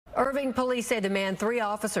Irving police say the man 3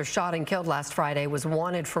 officers shot and killed last Friday was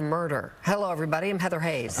wanted for murder. Hello, everybody. I'm Heather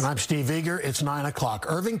Hayes. And I'm Steve Eager. It's 9 o'clock.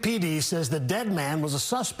 Irving PD says the dead man was a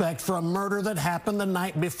suspect for a murder that happened the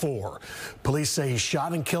night before. Police say he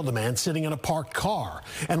shot and killed a man sitting in a parked car.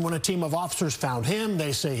 And when a team of officers found him,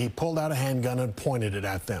 they say he pulled out a handgun and pointed it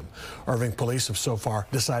at them. Irving police have so far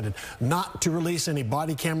decided not to release any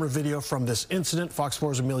body camera video from this incident. Fox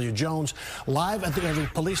 4's Amelia Jones live at the Irving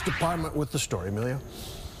Police Department with the story. Amelia?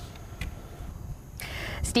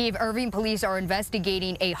 Steve, Irving police are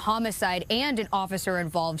investigating a homicide and an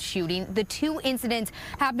officer-involved shooting. The two incidents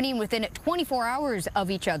happening within 24 hours of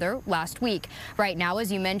each other last week. Right now, as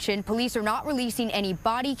you mentioned, police are not releasing any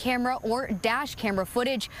body camera or dash camera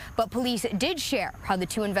footage, but police did share how the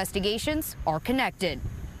two investigations are connected.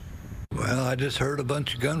 Well, I just heard a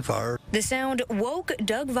bunch of gunfire. The sound woke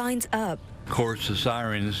Doug Vines up. Of course, the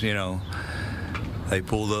sirens, they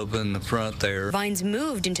pulled up in the front there. Vines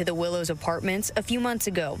moved into the Willows apartments a few months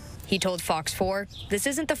ago. He told Fox 4 this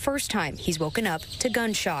isn't the first time he's woken up to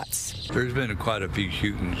gunshots. There's been quite a few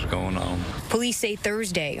shootings going on. Police say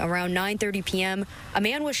Thursday, around 9:30 p.m., a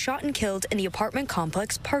man was shot and killed in the apartment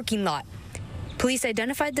complex parking lot. Police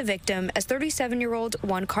identified the victim as 37-year-old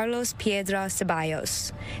Juan Carlos Piedra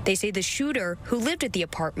Ceballos. They say the shooter, who lived at the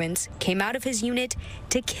apartments, came out of his unit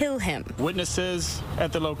to kill him. Witnesses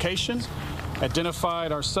at the location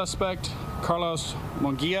identified our suspect, Carlos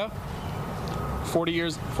Munguia, 40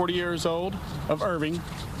 years old, of Irving,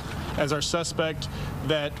 as our suspect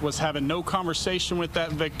that was having no conversation with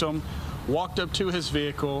that victim, walked up to his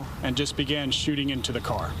vehicle, and just began shooting into the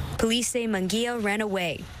car. Police say Munguia ran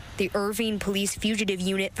away. The Irving Police Fugitive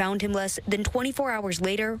Unit found him less than 24 hours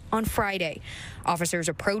later on Friday. Officers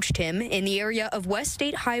approached him in the area of West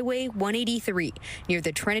State Highway 183 near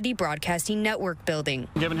the Trinity Broadcasting Network building.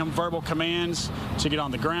 Giving him verbal commands to get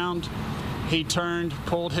on the ground. He turned,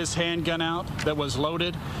 pulled his handgun out that was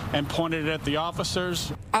loaded, and pointed it at the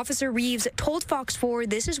officers. Officer Reeves told Fox 4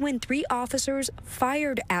 this is when 3 officers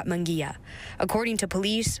fired at Munguia. According to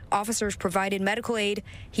police, officers provided medical aid.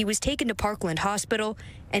 He was taken to Parkland Hospital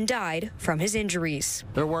and died from his injuries.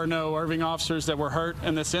 There were no Irving officers that were hurt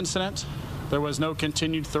in this incident. There was no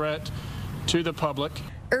continued threat to the public.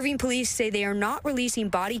 Irving police say they are not releasing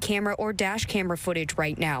body camera or dash camera footage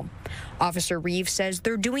right now. Officer Reeves says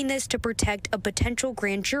they're doing this to protect a potential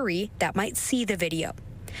grand jury that might see the video.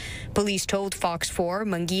 Police told Fox 4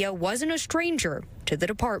 Munguia wasn't a stranger to the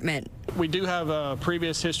department. We do have a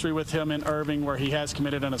previous history with him in Irving where he has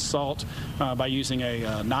committed an assault by using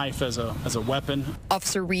a knife as a weapon.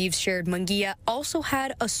 Officer Reeves shared Munguia also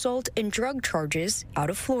had assault and drug charges out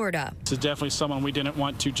of Florida. This is definitely someone we didn't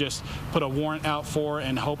want to just put a warrant out for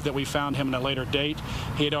and hope that we found him at a later date.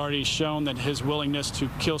 He had already shown that his willingness to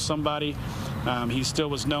kill somebody. He still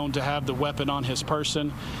was known to have the weapon on his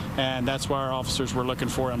person, and that's why our officers were looking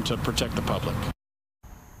for him to protect the public.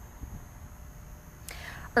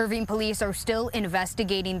 Irving police are still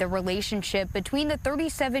investigating the relationship between the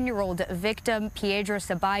 37-year-old victim, Piedra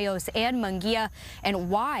Ceballos, and Munguia, and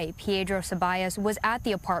why Piedra Ceballos was at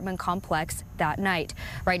the apartment complex that night.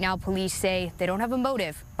 Right now, police say they don't have a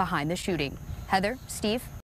motive behind the shooting. Heather, Steve?